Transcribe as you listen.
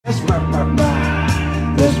Let's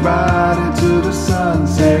ride, let's ride into the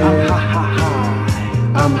sunset. I'm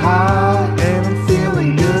high, I'm high and I'm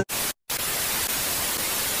feeling good.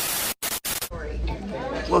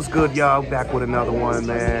 What's good, y'all? Back with another one,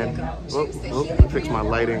 man. Fix my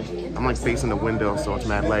lighting. I'm like facing the window, so it's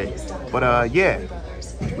mad light. But yeah,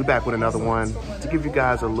 we're back with another one to give you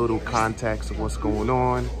guys a little context of what's going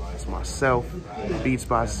on. It's myself,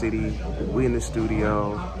 BeatZ. We in the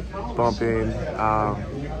studio, bumping.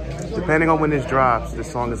 Depending on when this drops, this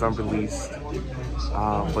song is unreleased.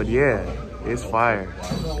 But yeah, it's fire.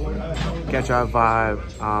 Catch our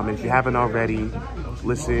vibe. If you haven't already,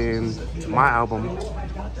 listen to my album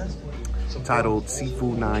titled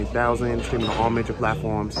Seafood 9000, streaming on all major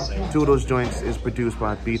platforms. 2 of those joints is produced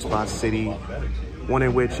by BeatZ. One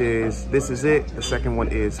in which is This Is It. The second one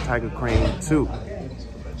is Tiger Crane 2.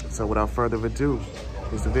 So without further ado,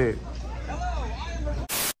 here's the vid.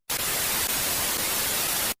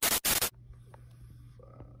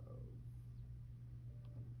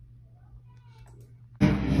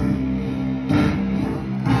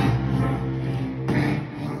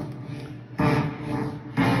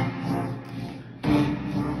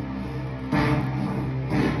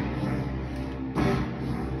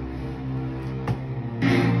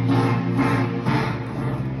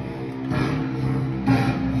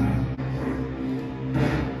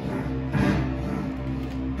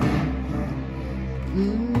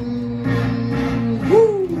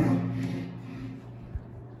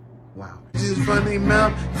 Funny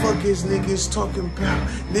mouth, fuck his niggas talking about.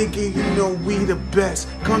 Nigga, you know we the best.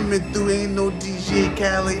 Coming through, ain't no DJ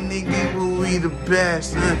Khaled, nigga, but we the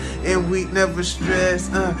best. And we never stress,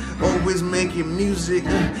 always making music.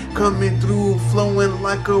 Coming through, flowing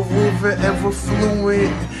like a river, ever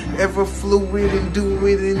fluid, and do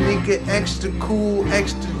it. And nigga, extra cool,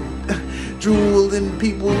 extra drool, and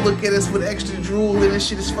people look at us with extra drool, and this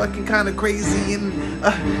shit is fucking kind of crazy, and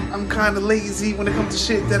I'm kind of lazy when it comes to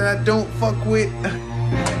shit that I don't fuck with.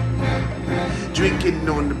 Drinking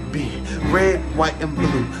on the beat, red, white, and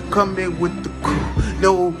blue, coming with the crew.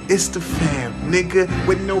 No, it's the fam, nigga,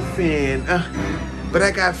 with no fan. But I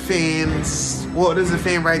got fans. Well, there's a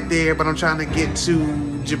fan right there, but I'm trying to get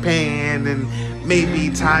to Japan and maybe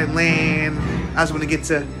Thailand. I just want to get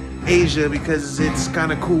to Asia because it's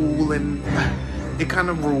kind of cool and it kind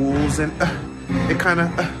of rules, and it kind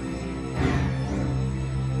of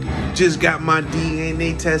just got my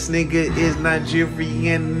DNA test, nigga is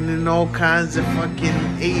Nigerian and all kinds of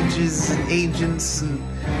fucking ages and agents, and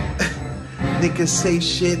niggas say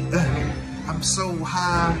shit. I'm so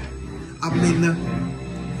high, I'm in the,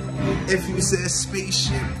 if you said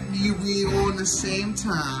spaceship, we on the same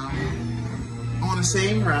time, on the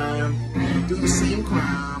same rhyme, do the same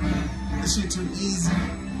crime. This shit too easy.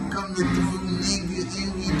 Coming through, nigga,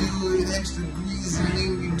 and we do it extra greasy,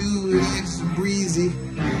 and we do it extra breezy.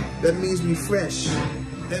 That means we fresh.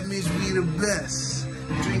 That means we the best.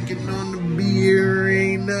 Drinking on the beer,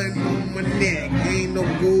 ain't nothing on my neck. Ain't no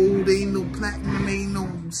gold, ain't no platinum, ain't no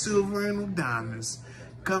silver, ain't no diamonds.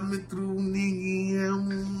 Coming through, nigga,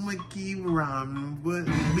 I'ma keep rhyming. But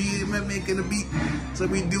BMF making a beat, so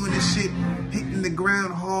we doing this shit, hitting the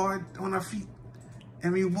ground hard on our feet.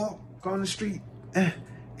 And we walk on the street,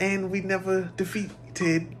 and we never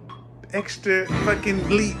defeated. Extra fucking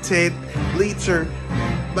liter,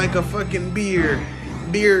 like a fucking beer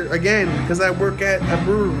again, because I work at a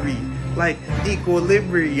brewery, like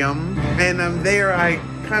Equilibrium, and I'm there, I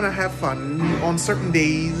kind of have fun on certain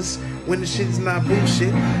days when the shit's not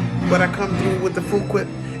bullshit, but I come through with the full clip.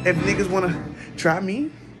 If niggas want to try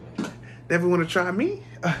me, never want to try me,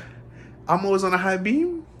 I'm always on a high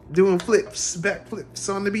beam, doing flips, back flips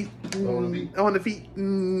on the beat, on the feet,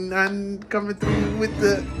 I'm coming through with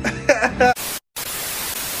the...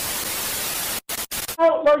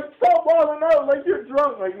 Like, stop balling out like you're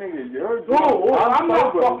drunk, like, nigga, you're drunk. I'm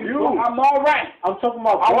not fucking drunk. I'm alright. I'm talking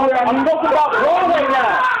about Broadway. I'm talking about Broadway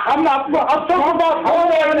now. I'm talking about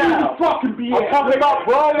Broadway now. Fucking BS. I'm talking about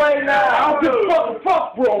Broadway now. I don't give a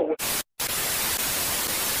fuck Broadway.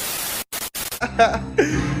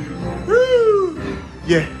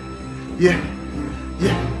 Yeah.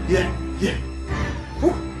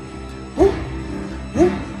 Woo. Woo. Woo. Woo.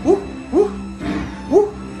 Woo. Woo. Woo.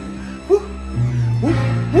 Woo.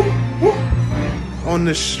 Woo. Woo. On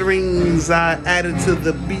the strings, I added to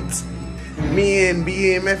the beats. Me and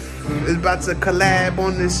BMF is about to collab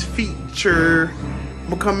on this feature.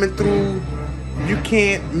 I'm coming through. You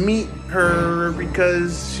can't meet her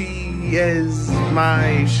because she is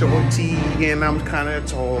my shorty, and I'm kind of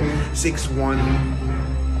tall,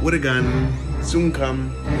 6'1", with a gun. Soon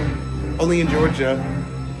come. Only in Georgia.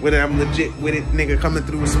 with it, I'm legit with it, nigga. Coming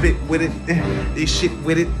through, spit with it, this shit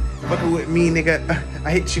with it. Fucking with me, nigga.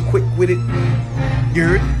 I hit you quick with it. You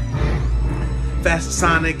heard? Fast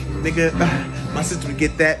Sonic, nigga. My sister would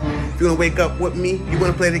get that. If you wanna wake up with me, you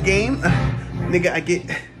wanna play the game, nigga. I get.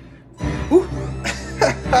 Woo.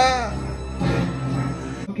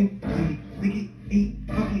 Fucking nigga, ain't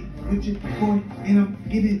fucking with your boy, and I'm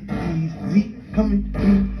getting easy. Coming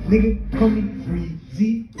through, nigga, call me BeatZ.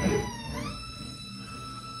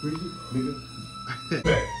 Nigga.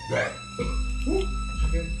 Back. Woo.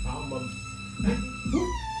 I'm a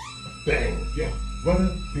bang, yeah, run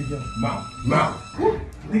up in your mouth. Woo.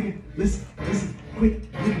 Nigga, listen,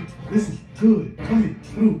 quick, nigga, listen, good, coming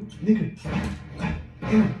through, nigga,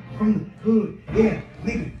 from the hood, yeah,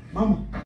 nigga, mama.